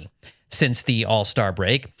 10-20 since the All-Star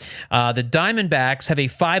break. The Diamondbacks have a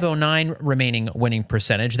 .509 remaining winning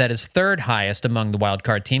percentage. That is 3rd highest among the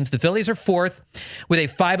wildcard teams. The Phillies are 4th with a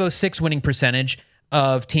 .506 winning percentage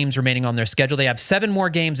of teams remaining on their schedule. They have 7 more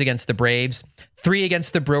games against the Braves, 3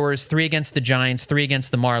 against the Brewers, 3 against the Giants, 3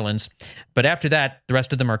 against the Marlins. But after that, the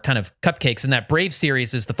rest of them are kind of cupcakes. And that Braves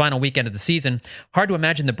series is the final weekend of the season. Hard to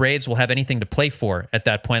imagine the Braves will have anything to play for at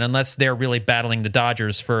that point, unless they're really battling the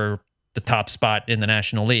Dodgers for the top spot in the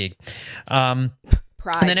National League. Pride.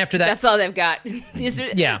 And then after that, that's all they've got.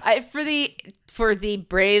 For the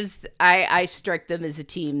Braves, I strike them as a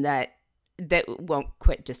team that that won't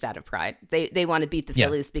quit just out of pride. They want to beat the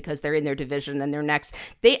Phillies because they're in their division and they're next.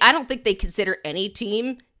 I don't think they consider any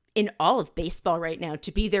team in all of baseball right now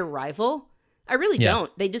to be their rival. I really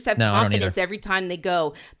don't. They just have confidence every time they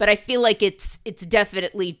go. But I feel like it's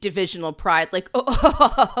definitely divisional pride. Like,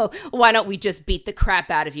 why don't we just beat the crap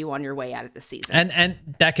out of you on your way out of the season? And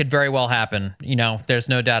that could very well happen. There's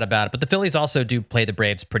no doubt about it. But the Phillies also do play the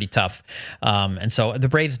Braves pretty tough. And so the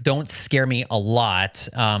Braves don't scare me a lot.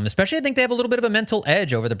 Especially I think they have a little bit of a mental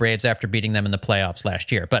edge over the Braves after beating them in the playoffs last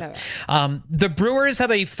year. But the Brewers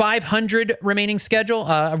have a .500 remaining schedule.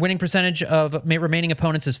 A winning percentage of remaining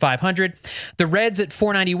opponents is .500. The Reds at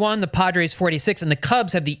 .491, the Padres .486, and the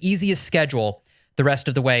Cubs have the easiest schedule the rest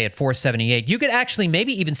of the way at .478. You could actually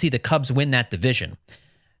maybe even see the Cubs win that division,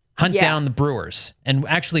 hunt down the Brewers, and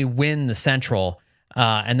actually win the Central,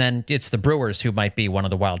 and then it's the Brewers who might be one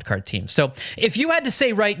of the wild card teams. So if you had to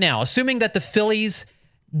say right now, assuming that the Phillies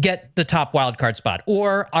get the top wild card spot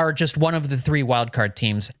or are just one of the three wild card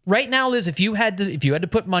teams, right now, Liz, if you had to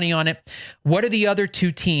put money on it, what are the other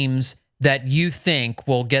two teams that you think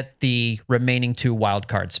will get the remaining two wild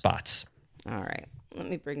card spots? All right. Let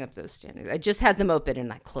me bring up those standings. I just had them open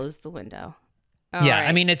and I closed the window. All right.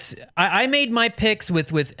 I mean, I made my picks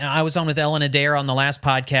with I was on with Ellen Adair on the last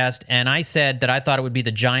podcast, and I said that I thought it would be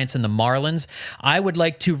the Giants and the Marlins. I would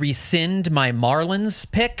like to rescind my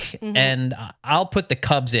Marlins pick, and I'll put the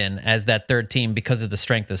Cubs in as that third team because of the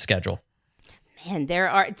strength of schedule. Man,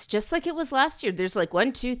 it's just like it was last year. There's like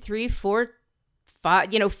 1, 2, 3, 4,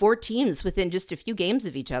 5, 4 teams within just a few games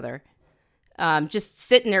of each other. Just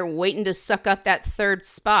sitting there waiting to suck up that third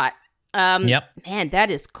spot. Man,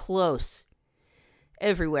 that is close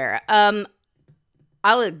everywhere.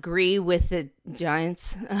 I'll agree with the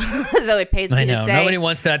Giants, though it pays me to say. Nobody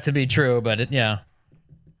wants that to be true, but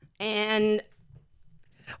And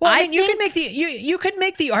well, I mean, you could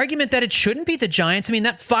make the argument that it shouldn't be the Giants. I mean,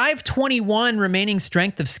 that 521 remaining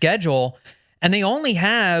strength of schedule, and they only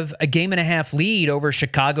have a game and a half lead over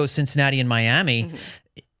Chicago, Cincinnati, and Miami.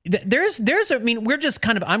 We're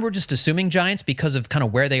just assuming Giants because of kind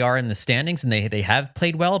of where they are in the standings, and they have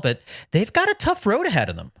played well, but they've got a tough road ahead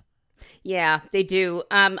of them. Yeah, they do.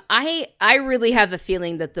 I really have a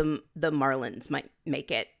feeling that the Marlins might make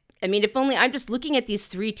it. I mean, if only I'm just looking at these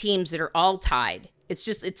three teams that are all tied. It's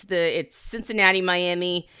Cincinnati,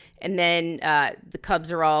 Miami, and then the Cubs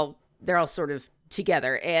they're all sort of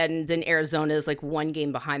together, and then Arizona is like one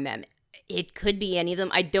game behind them. It could be any of them.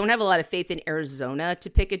 I don't have a lot of faith in Arizona to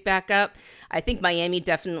pick it back up. I think Miami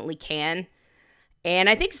definitely can, and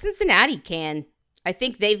I think Cincinnati can. I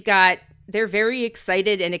think they're very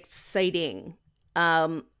excited and exciting.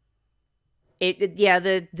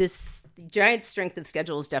 This Giants' strength of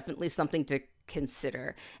schedule is definitely something to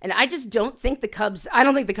consider, and I just don't think the Cubs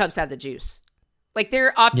have the juice. Like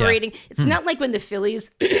they're operating. It's not like when the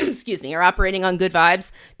Phillies, are operating on good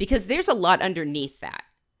vibes, because there's a lot underneath that.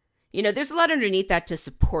 There's a lot underneath that to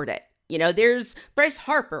support it. There's Bryce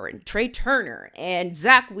Harper and Trey Turner and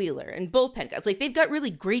Zach Wheeler and bullpen guys. Like they've got really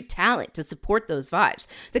great talent to support those vibes.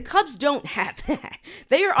 The Cubs don't have that.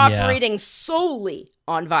 They are operating solely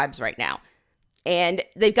on vibes right now. And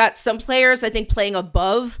they've got some players, I think, playing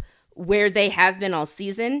above where they have been all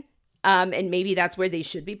season. And maybe that's where they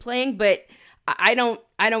should be playing, but I don't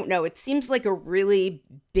know. It seems like a really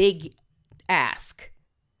big ask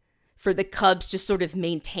for the Cubs to sort of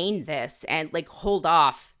maintain this and like hold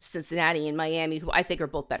off Cincinnati and Miami, who I think are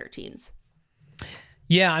both better teams.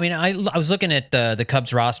 Yeah, I mean, I was looking at the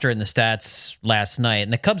Cubs roster and the stats last night,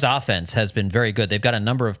 and the Cubs offense has been very good. They've got a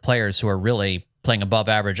number of players who are really playing above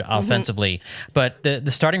average offensively, but the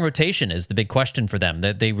starting rotation is the big question for them.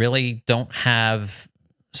 They really don't have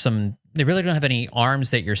any arms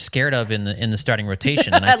that you're scared of in the starting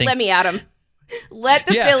rotation. And I think, let me at them. Let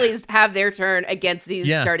the Phillies have their turn against these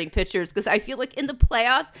starting pitchers, because I feel like in the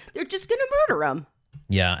playoffs they're just going to murder them.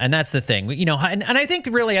 Yeah, and that's the thing. And I think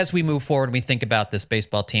really as we move forward, we think about this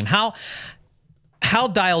baseball team. How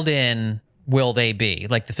dialed in will they be?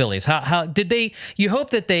 Like the Phillies. How did they? You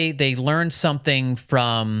hope that they learned something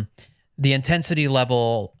from the intensity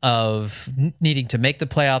level of needing to make the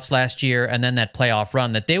playoffs last year and then that playoff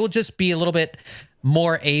run, that they will just be a little bit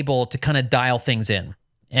more able to kind of dial things in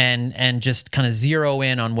and just kind of zero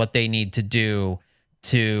in on what they need to do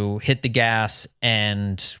to hit the gas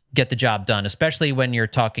and get the job done, especially when you're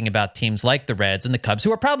talking about teams like the Reds and the Cubs,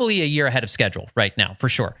 who are probably a year ahead of schedule right now, for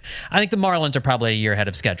sure. I think the Marlins are probably a year ahead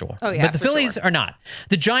of schedule. Oh, yeah, but the Phillies are not.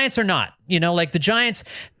 The Giants are not. Like the Giants,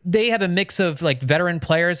 they have a mix of like veteran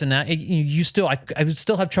players, and I would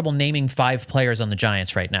still have trouble naming 5 players on the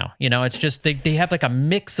Giants right now. It's just they have like a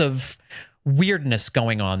mix of weirdness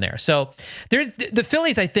going on there. So there's the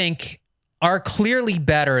Phillies, I think, are clearly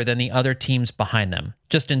better than the other teams behind them,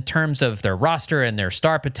 just in terms of their roster and their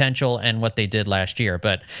star potential and what they did last year.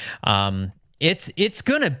 But it's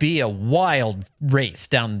going to be a wild race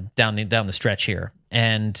down the stretch here.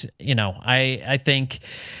 And, I think,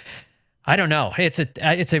 I don't know.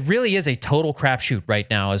 It really is a total crapshoot right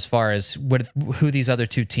now as far as who these other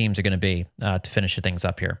two teams are going to be to finish things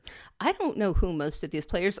up here. I don't know who most of these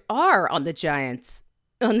players are on the Giants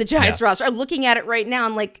roster. I'm looking at it right now.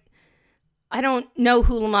 I'm like, I don't know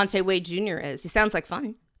who Lamonte Wade Jr. is. He sounds like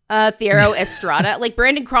fun. Thiero Estrada, like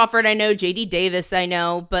Brandon Crawford, I know. JD Davis, I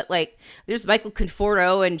know. But like, there's Michael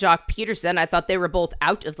Conforto and Jock Peterson. I thought they were both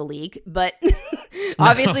out of the league, but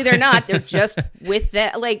obviously they're not. They're just with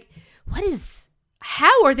that. Like,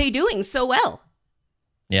 how are they doing so well?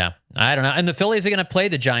 Yeah, I don't know. And the Phillies are going to play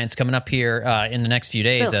the Giants coming up here in the next few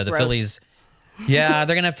days. The gross. Phillies. Yeah,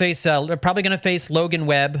 they're gonna face. They're probably gonna face Logan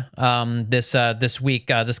Webb this week.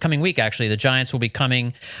 This coming week, actually, the Giants will be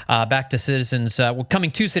coming back to Citizens. Coming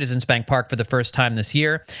to Citizens Bank Park for the first time this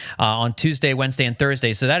year on Tuesday, Wednesday, and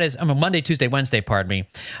Thursday. So that is Monday, Tuesday, Wednesday. Pardon me.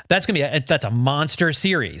 That's gonna be that's a monster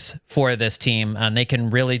series for this team, and they can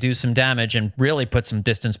really do some damage and really put some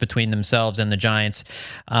distance between themselves and the Giants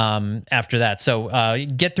after that. So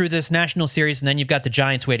get through this national series, and then you've got the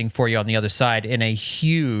Giants waiting for you on the other side in a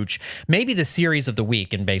huge, maybe the series of the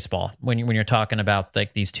week in baseball when you're talking about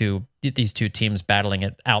like these two teams battling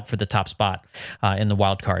it out for the top spot in the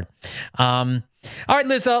wild card. All right,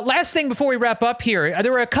 Liz, last thing before we wrap up here.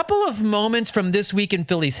 There were a couple of moments from this week in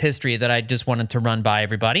Phillies history that I just wanted to run by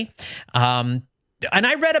everybody. And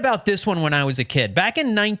I read about this one when I was a kid. Back in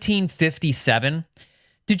 1957,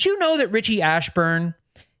 did you know that Richie Ashburn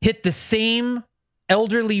hit the same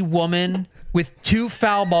elderly woman with 2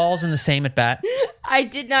 foul balls in the same at bat? I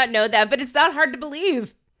did not know that, but it's not hard to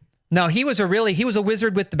believe. No, he was a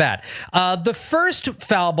wizard with the bat. The first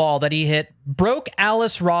foul ball that he hit broke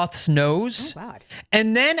Alice Roth's nose. Oh, God.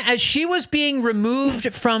 And then as she was being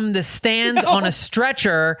removed from the stands on a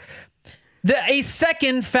stretcher, a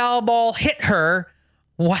second foul ball hit her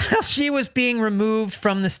while she was being removed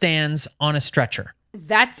from the stands on a stretcher.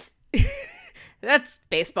 That's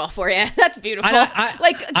baseball for you. That's beautiful.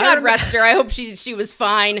 God rest her. I hope she was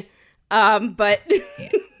fine. But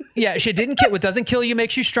yeah, she didn't kill. What doesn't kill you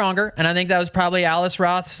makes you stronger. And I think that was probably Alice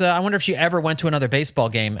Roth's. I wonder if she ever went to another baseball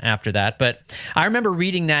game after that. But I remember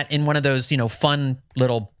reading that in one of those, fun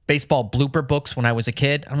little baseball blooper books when I was a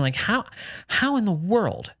kid. I'm like, how in the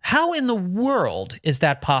world is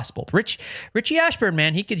that possible? Richie Ashburn,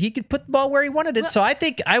 man, he could put the ball where he wanted it. So I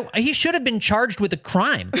think he should have been charged with a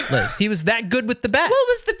crime, Liz. He was that good with the bat. Well, it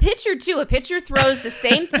was the pitcher too. A pitcher throws the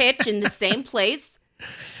same pitch in the same place.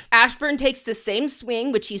 Ashburn takes the same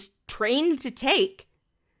swing, which he's trained to take.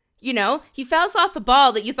 He fouls off a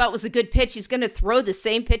ball that you thought was a good pitch. He's going to throw the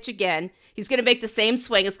same pitch again. He's going to make the same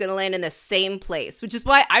swing. It's going to land in the same place, which is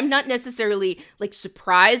why I'm not necessarily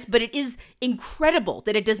surprised, but it is incredible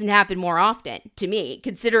that it doesn't happen more often to me,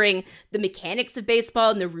 considering the mechanics of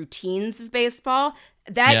baseball and the routines of baseball.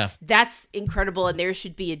 That's incredible. And there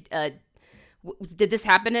should be did this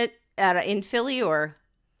happen in Philly or?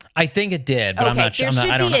 I think it did, but okay, I'm not sure.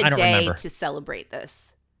 There should be a day to celebrate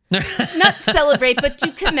this. Not celebrate, but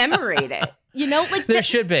to commemorate it. There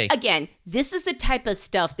should be. Again, this is the type of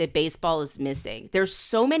stuff that baseball is missing. There's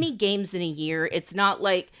so many games in a year. It's not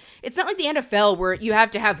like the NFL where you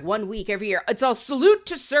have to have 1 week every year. It's all salute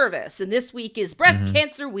to service, and this week is breast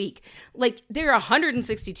cancer week. There are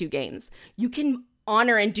 162 games. You can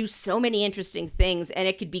honor and do so many interesting things, and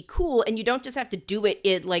it could be cool, and you don't just have to do it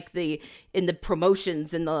in the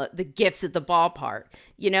promotions and the gifts at the ballpark.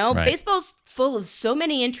 Right. Baseball's full of so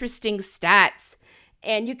many interesting stats,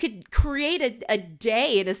 and you could create a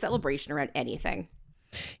day and a celebration around anything.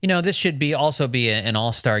 This should also be an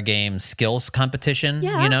all-star game skills competition.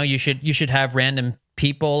 Yeah. You should have random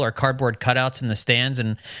people or cardboard cutouts in the stands,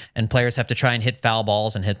 and players have to try and hit foul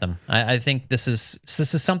balls and hit them. I think this is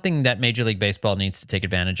something that Major League Baseball needs to take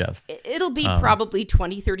advantage of. It'll be probably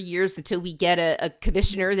 20, 30 years until we get a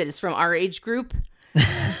commissioner that is from our age group.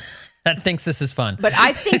 That thinks this is fun. But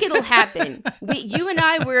I think it'll happen. You and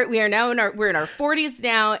I, we're in our 40s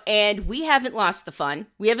now, and we haven't lost the fun.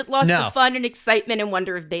 We haven't lost the fun and excitement and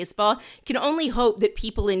wonder of baseball. Can only hope that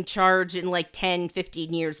people in charge in 10,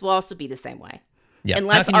 15 years will also be the same way. Yeah.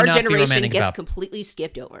 Unless our generation gets completely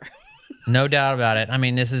skipped over. No doubt about it. I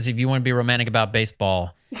mean, this is, if you want to be romantic about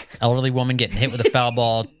baseball, elderly woman getting hit with a foul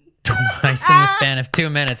ball twice in the span of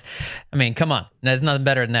 2 minutes. I mean, come on. There's nothing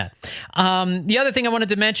better than that. The other thing I wanted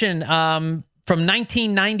to mention, from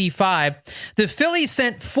 1995, the Phillies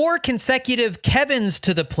sent 4 consecutive Kevins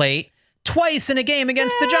to the plate twice in a game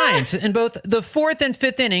against the Giants. In both the fourth and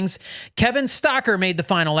fifth innings, Kevin Stocker made the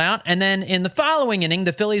final out. And then in the following inning,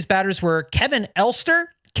 the Phillies batters were Kevin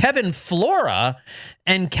Elster, Kevin Flora,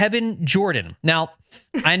 and Kevin Jordan. Now,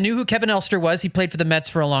 I knew who Kevin Elster was. He played for the Mets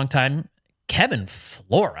for a long time. Kevin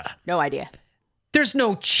Flora. No idea. There's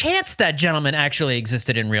no chance that gentleman actually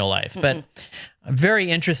existed in real life, but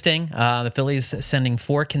very interesting. The Phillies sending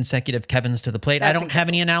 4 consecutive Kevins to the plate. I don't have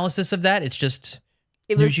any analysis of that. It's just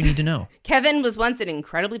news you need to know. Kevin was once an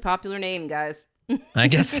incredibly popular name, guys. I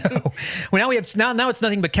guess so. Well, now it's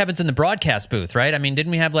nothing but Kevins in the broadcast booth, right? I mean,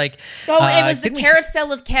 didn't we have like? Oh, it was the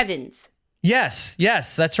carousel of Kevins. Yes,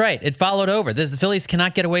 that's right. It followed over. The Phillies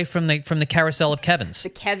cannot get away from the carousel of Kevins. The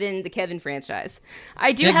Kevin franchise.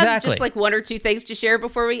 I do have just like 1 or 2 things to share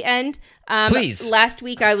before we end. Please. Last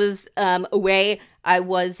week I was away. I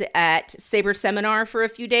was at Sabre Seminar for a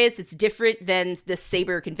few days. It's different than the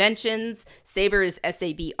Sabre conventions. Sabre is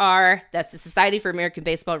SABR. That's the Society for American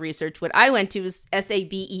Baseball Research. What I went to was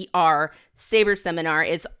SABER, Sabre Seminar.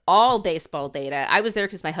 It's all baseball data. I was there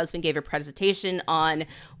because my husband gave a presentation on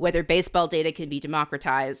whether baseball data can be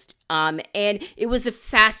democratized. And it was a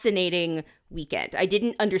fascinating weekend. I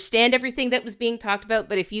didn't understand everything that was being talked about,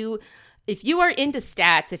 but if you are into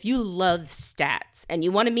stats, if you love stats, and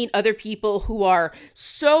you want to meet other people who are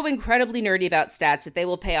so incredibly nerdy about stats that they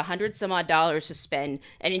will pay $100-some-odd to spend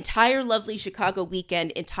an entire lovely Chicago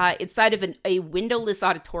weekend inside of a windowless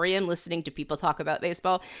auditorium listening to people talk about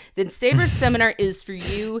baseball, then Sabre Seminar is for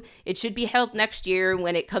you. It should be held next year.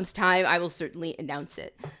 When it comes time, I will certainly announce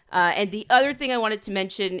it. And the other thing I wanted to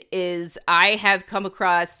mention is I have come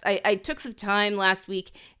across, I took some time last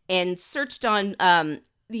week and searched on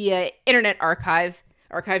the Internet Archive,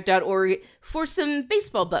 archive.org, for some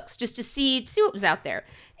baseball books, just to see what was out there.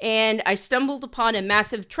 And I stumbled upon a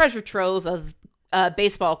massive treasure trove of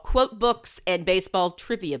baseball quote books and baseball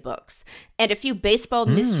trivia books, and a few baseball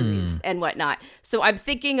mysteries and whatnot. So I'm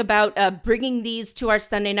thinking about bringing these to our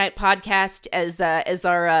Sunday night podcast as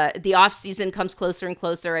our the off season comes closer and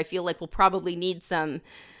closer. I feel like we'll probably need some.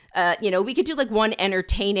 We could do like one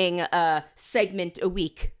entertaining segment a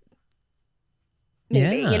week.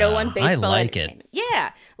 Maybe, on baseball. I like it.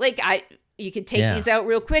 Yeah. You could take these out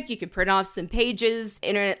real quick. You could print off some pages.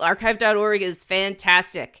 InternetArchive.org is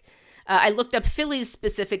fantastic. I looked up Phillies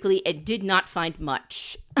specifically and did not find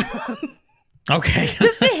much. Okay.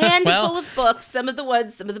 Just a handful of books. Some of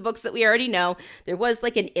the books that we already know. There was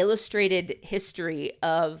like an illustrated history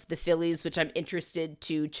of the Phillies, which I'm interested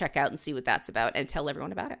to check out and see what that's about and tell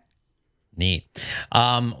everyone about it. Neat.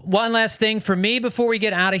 One last thing for me before we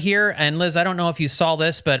get out of here, and Liz, I don't know if you saw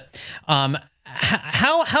this, but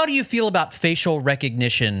how do you feel about facial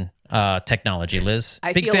recognition technology, Liz?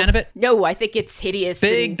 Big fan of it? No, I think it's hideous.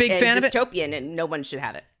 Big fan of it? Dystopian, and no one should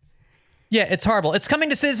have it. Yeah, it's horrible. It's coming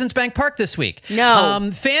to Citizens Bank Park this week. No.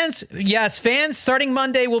 Fans starting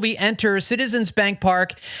Monday will be enter Citizens Bank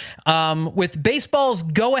Park with baseball's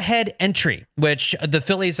go-ahead entry, which the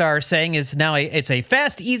Phillies are saying is now it's a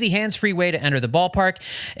fast, easy, hands-free way to enter the ballpark.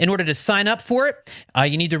 In order to sign up for it,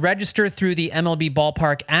 you need to register through the MLB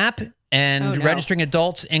Ballpark app, and registering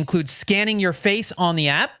adults includes scanning your face on the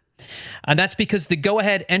app. And that's because the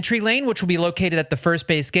go-ahead entry lane, which will be located at the first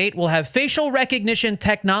base gate, will have facial recognition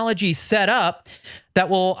technology set up that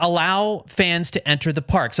will allow fans to enter the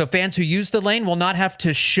park. So fans who use the lane will not have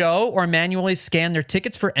to show or manually scan their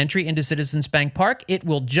tickets for entry into Citizens Bank Park. It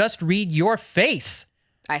will just read your face.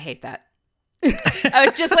 I hate that. I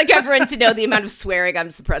would just like everyone to know the amount of swearing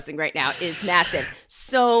I'm suppressing right now is massive.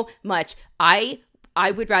 So much. I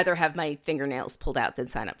would rather have my fingernails pulled out than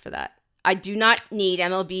sign up for that. I do not need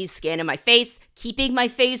MLB scanning my face, keeping my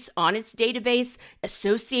face on its database,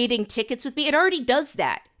 associating tickets with me. It already does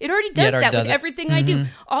that. It already does that with everything I do.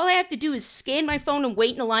 All I have to do is scan my phone and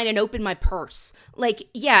wait in a line and open my purse.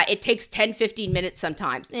 It takes 10, 15 minutes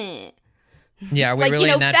sometimes. Yeah, are we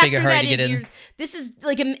really in that big a hurry to get in? This is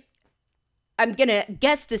like, I'm going to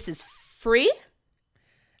guess this is free?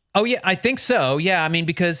 Oh, yeah, I think so. Yeah, I mean,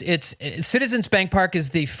 because Citizens Bank Park is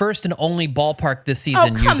the first and only ballpark this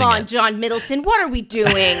season. Oh, come on, John Middleton. What are we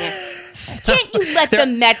doing? Can't you let the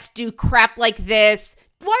Mets do crap like this?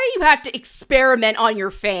 Why do you have to experiment on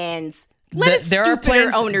your fans? Let a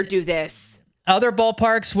stupider owner do this. Other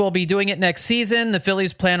ballparks will be doing it next season. The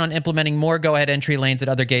Phillies plan on implementing more go-ahead entry lanes at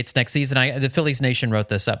other gates next season. The Phillies Nation wrote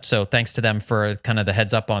this up, so thanks to them for kind of the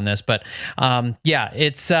heads up on this. But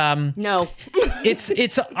it's no,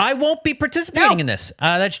 it's I won't be participating in this.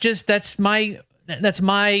 That's that's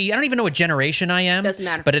I don't even know what generation I am. Doesn't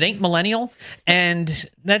matter. But it ain't millennial, and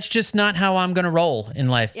that's just not how I'm going to roll in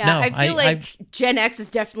life. Yeah, no, I feel like Gen X is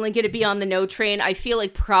definitely going to be on the no train. I feel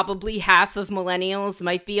like probably half of millennials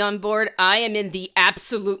might be on board. I am in the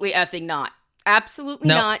absolutely effing not. Absolutely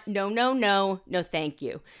not. No, thank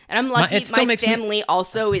you. And I'm lucky my family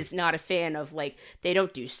also is not a fan of, like, they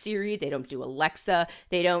don't do Siri, they don't do Alexa,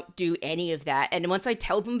 they don't do any of that. And once I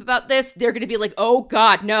tell them about this, they're going to be like, oh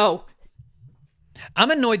God, no.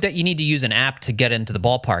 I'm annoyed that you need to use an app to get into the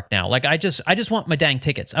ballpark now. Like, I just want my dang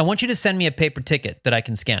tickets. I want you to send me a paper ticket that I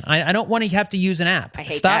can scan. I don't want to have to use an app. I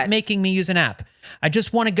hate Stop that. making me use an app. I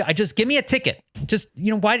just want to go. Just give me a ticket. Just,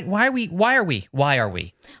 why are we? That's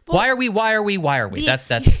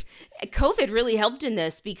COVID really helped in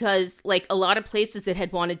this because, like, a lot of places that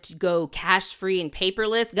had wanted to go cash free and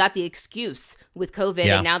paperless got the excuse with COVID,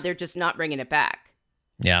 and now they're just not bringing it back.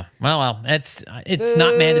 Yeah. Well, it's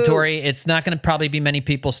not mandatory. It's not going to probably be many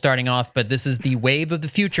people starting off, but this is the wave of the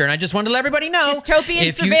future. And I just wanted to let everybody know.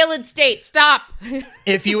 Dystopian surveillance state. Stop.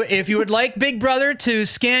 If you would like Big Brother to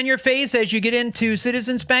scan your face as you get into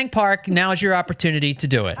Citizens Bank Park, now is your opportunity to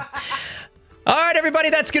do it. All right,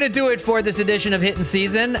 everybody, that's going to do it for this edition of Hittin'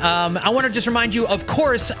 Season. I want to just remind you, of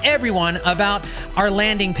course, everyone, about our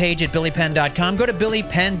landing page at billypenn.com. Go to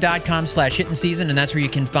billypenn.com/Hittin' Season, and that's where you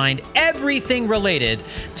can find everything related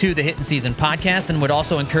to the Hittin' Season podcast, and would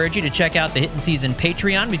also encourage you to check out the Hittin' Season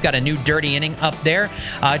Patreon. We've got a new Dirty Inning up there.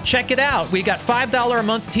 Check it out. We got $5 a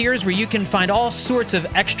month tiers where you can find all sorts of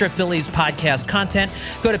extra Phillies podcast content.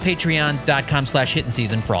 Go to patreon.com/Hittin'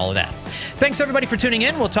 Season for all of that. Thanks, everybody, for tuning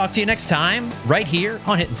in. We'll talk to you next time right here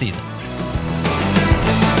on Hittin' Season.